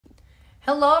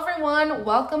Hello everyone,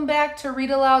 welcome back to Read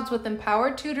Alouds with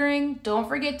Empowered Tutoring. Don't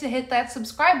forget to hit that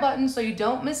subscribe button so you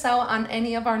don't miss out on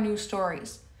any of our new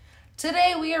stories.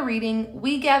 Today we are reading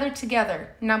We Gather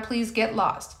Together, Now Please Get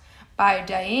Lost by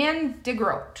Diane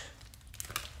deGroat.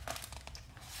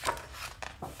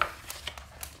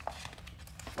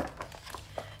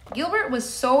 Gilbert was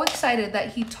so excited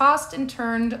that he tossed and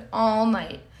turned all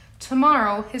night.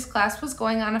 Tomorrow, his class was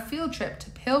going on a field trip to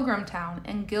Pilgrim Town,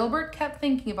 and Gilbert kept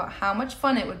thinking about how much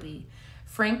fun it would be.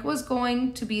 Frank was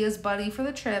going to be his buddy for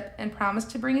the trip and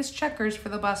promised to bring his checkers for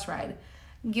the bus ride.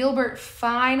 Gilbert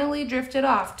finally drifted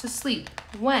off to sleep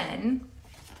when,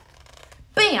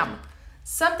 bam!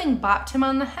 Something bopped him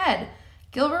on the head.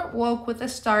 Gilbert woke with a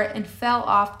start and fell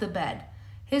off the bed.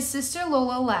 His sister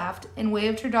Lola laughed and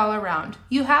waved her doll around.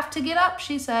 "You have to get up,"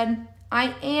 she said.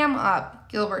 "I am up,"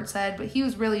 Gilbert said, but he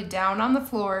was really down on the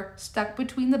floor, stuck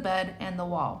between the bed and the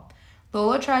wall.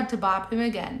 Lola tried to bop him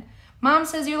again. "Mom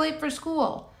says you're late for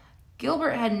school."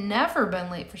 Gilbert had never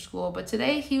been late for school, but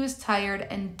today he was tired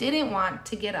and didn't want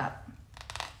to get up.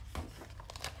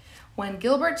 When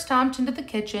Gilbert stomped into the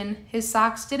kitchen, his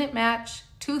socks didn't match,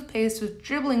 toothpaste was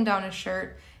dribbling down his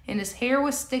shirt, and his hair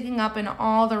was sticking up in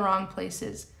all the wrong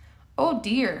places. "Oh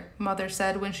dear," Mother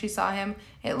said when she saw him.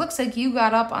 "It looks like you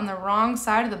got up on the wrong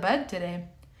side of the bed today."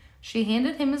 She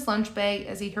handed him his lunch bag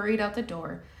as he hurried out the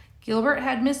door. Gilbert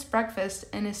had missed breakfast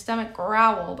and his stomach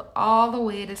growled all the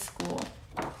way to school.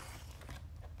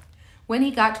 When he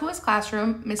got to his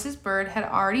classroom, Mrs. Bird had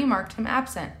already marked him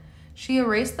absent. She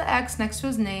erased the X next to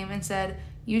his name and said,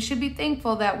 "You should be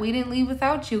thankful that we didn't leave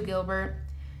without you, Gilbert."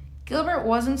 Gilbert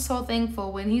wasn't so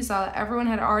thankful when he saw that everyone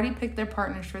had already picked their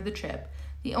partners for the trip.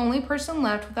 The only person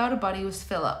left without a buddy was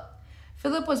Philip.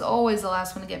 Philip was always the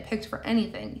last one to get picked for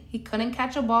anything. He couldn't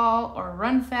catch a ball or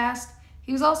run fast.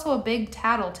 He was also a big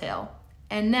tattletale.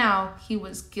 And now he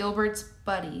was Gilbert's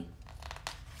buddy.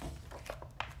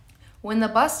 When the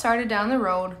bus started down the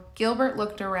road, Gilbert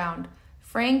looked around.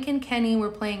 Frank and Kenny were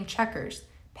playing checkers.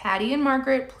 Patty and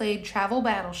Margaret played Travel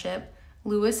Battleship.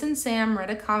 Louis and Sam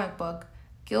read a comic book.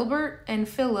 Gilbert and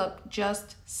Philip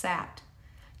just sat.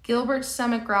 Gilbert's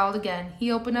stomach growled again.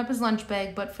 He opened up his lunch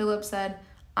bag, but Philip said,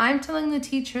 "I'm telling the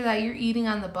teacher that you're eating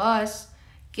on the bus."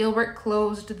 Gilbert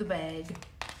closed the bag.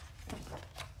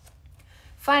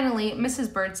 Finally,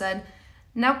 Mrs. Bird said,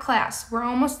 "Now class, we're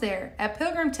almost there. At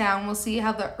Pilgrim Town, we'll see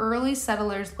how the early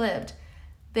settlers lived.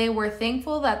 They were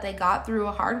thankful that they got through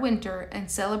a hard winter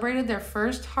and celebrated their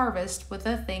first harvest with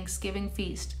a Thanksgiving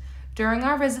feast. During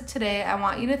our visit today, I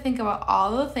want you to think about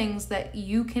all the things that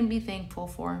you can be thankful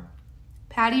for."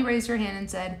 Patty raised her hand and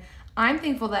said, "I'm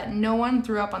thankful that no one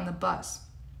threw up on the bus."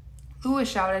 Louis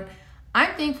shouted,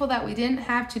 "I'm thankful that we didn't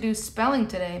have to do spelling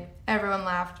today." Everyone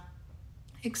laughed,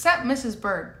 except Mrs.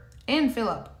 Bird and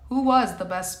Philip, who was the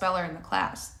best speller in the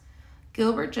class.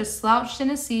 Gilbert just slouched in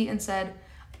his seat and said,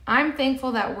 "I'm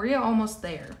thankful that we're almost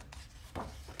there."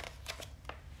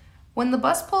 When the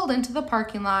bus pulled into the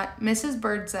parking lot, Mrs.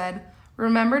 Bird said,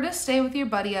 "Remember to stay with your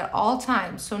buddy at all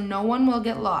times so no one will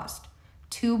get lost."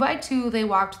 2 by 2, they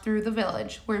walked through the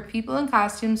village, where people in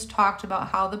costumes talked about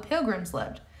how the pilgrims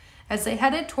lived. As they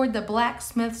headed toward the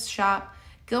blacksmith's shop,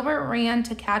 Gilbert ran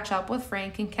to catch up with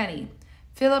Frank and Kenny.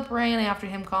 Philip ran after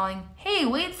him, calling, "Hey,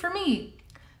 wait for me!"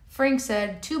 Frank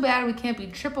said, "Too bad we can't be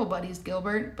triple buddies,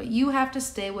 Gilbert, but you have to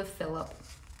stay with Philip."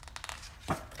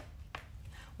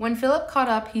 When Philip caught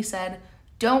up, he said,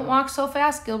 "Don't walk so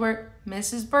fast, Gilbert.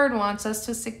 Mrs. Bird wants us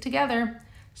to stick together."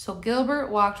 So Gilbert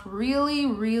walked really,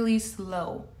 really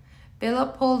slow.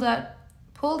 Philip pulled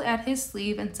at his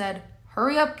sleeve and said,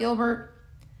 "Hurry up, Gilbert."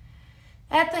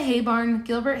 At the hay barn,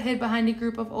 Gilbert hid behind a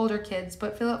group of older kids,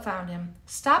 but Philip found him.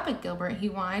 "Stop it, Gilbert," he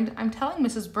whined. "I'm telling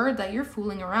Mrs. Bird that you're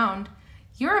fooling around."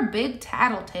 "You're a big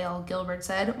tattletale," Gilbert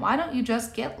said. "Why don't you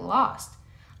just get lost?"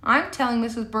 "I'm telling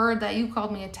Mrs. Bird that you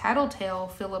called me a tattletale,"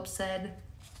 Philip said.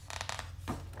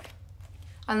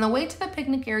 On the way to the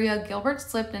picnic area, Gilbert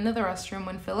slipped into the restroom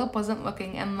when Philip wasn't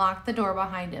looking and locked the door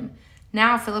behind him.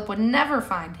 Now Philip would never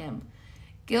find him.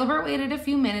 Gilbert waited a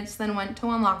few minutes, then went to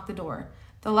unlock the door.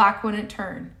 The lock wouldn't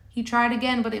turn. He tried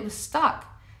again, but it was stuck.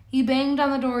 He banged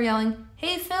on the door, yelling,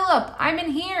 "Hey, Philip, I'm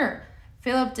in here."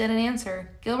 Philip didn't answer.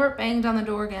 Gilbert banged on the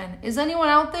door again. "Is anyone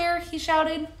out there?" he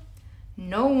shouted.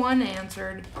 No one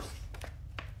answered.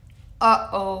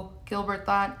 Uh-oh, Gilbert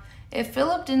thought. If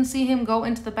Philip didn't see him go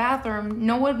into the bathroom,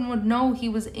 no one would know he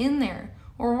was in there.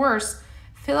 Or worse,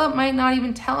 Philip might not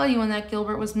even tell anyone that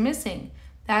Gilbert was missing.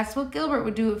 That's what Gilbert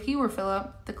would do if he were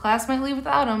Philip. The class might leave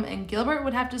without him, and Gilbert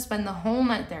would have to spend the whole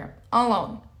night there,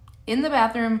 alone, in the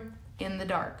bathroom, in the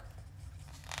dark.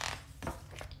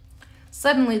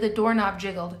 Suddenly, the doorknob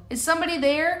jiggled. "Is somebody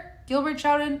there?" Gilbert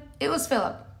shouted. It was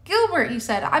Philip. "Gilbert," he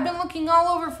said, "I've been looking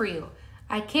all over for you."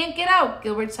 "I can't get out,"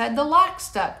 Gilbert said. "The lock's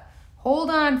stuck." "Hold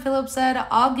on," Philip said.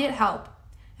 "I'll get help."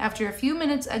 After a few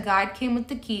minutes, a guide came with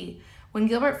the key. When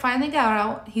Gilbert finally got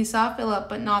out, he saw Philip,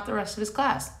 but not the rest of his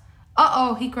class.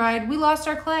 "Uh-oh," he cried. "We lost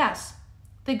our class."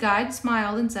 The guide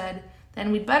smiled and said,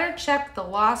 "Then we'd better check the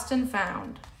lost and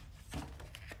found."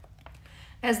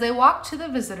 As they walked to the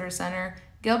visitor center,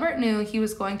 Gilbert knew he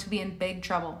was going to be in big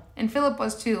trouble, and Philip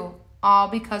was too, all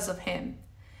because of him.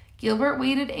 Gilbert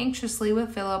waited anxiously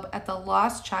with Philip at the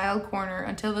lost child corner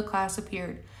until the class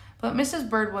appeared. But Mrs.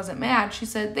 Bird wasn't mad. She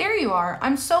said, "There you are.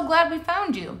 I'm so glad we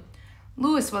found you."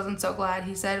 Louis wasn't so glad.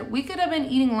 He said, "We could have been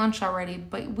eating lunch already,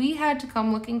 but we had to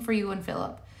come looking for you and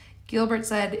Philip." Gilbert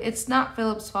said, "It's not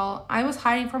Philip's fault. I was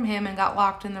hiding from him and got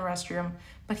locked in the restroom,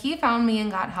 but he found me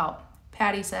and got help."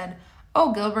 Patty said,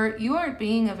 "Oh, Gilbert, you aren't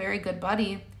being a very good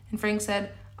buddy." And Frank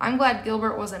said, "I'm glad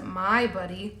Gilbert wasn't my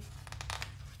buddy."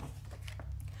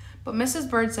 But Mrs.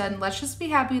 Bird said, "Let's just be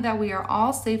happy that we are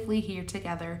all safely here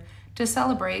together." To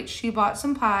celebrate, she bought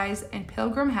some pies and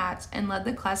pilgrim hats and led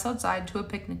the class outside to a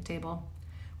picnic table.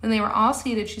 When they were all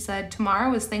seated, she said,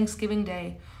 "Tomorrow is Thanksgiving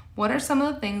Day. What are some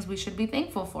of the things we should be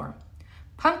thankful for?"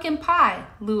 "Pumpkin pie,"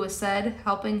 Louis said,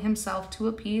 helping himself to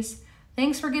a piece.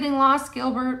 "Thanks for getting lost,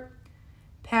 Gilbert."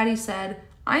 Patty said,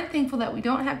 "I'm thankful that we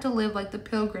don't have to live like the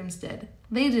Pilgrims did.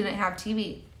 They didn't have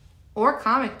TV." "Or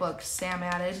comic books," Sam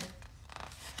added.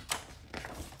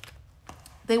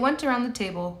 They went around the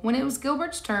table. When it was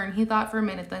Gilbert's turn, he thought for a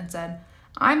minute, then said,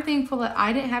 "I'm thankful that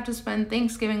I didn't have to spend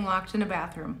Thanksgiving locked in a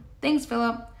bathroom." "Thanks,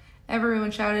 Philip."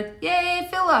 Everyone shouted, "Yay,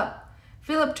 Philip!"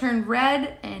 Philip turned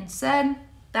red and said,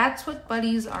 "That's what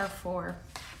buddies are for."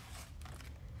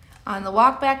 On the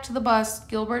walk back to the bus,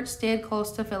 Gilbert stayed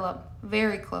close to Philip,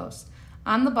 very close.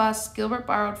 On the bus, Gilbert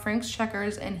borrowed Frank's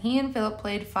checkers, and he and Philip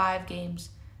played 5 games.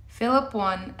 Philip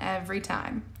won every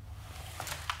time.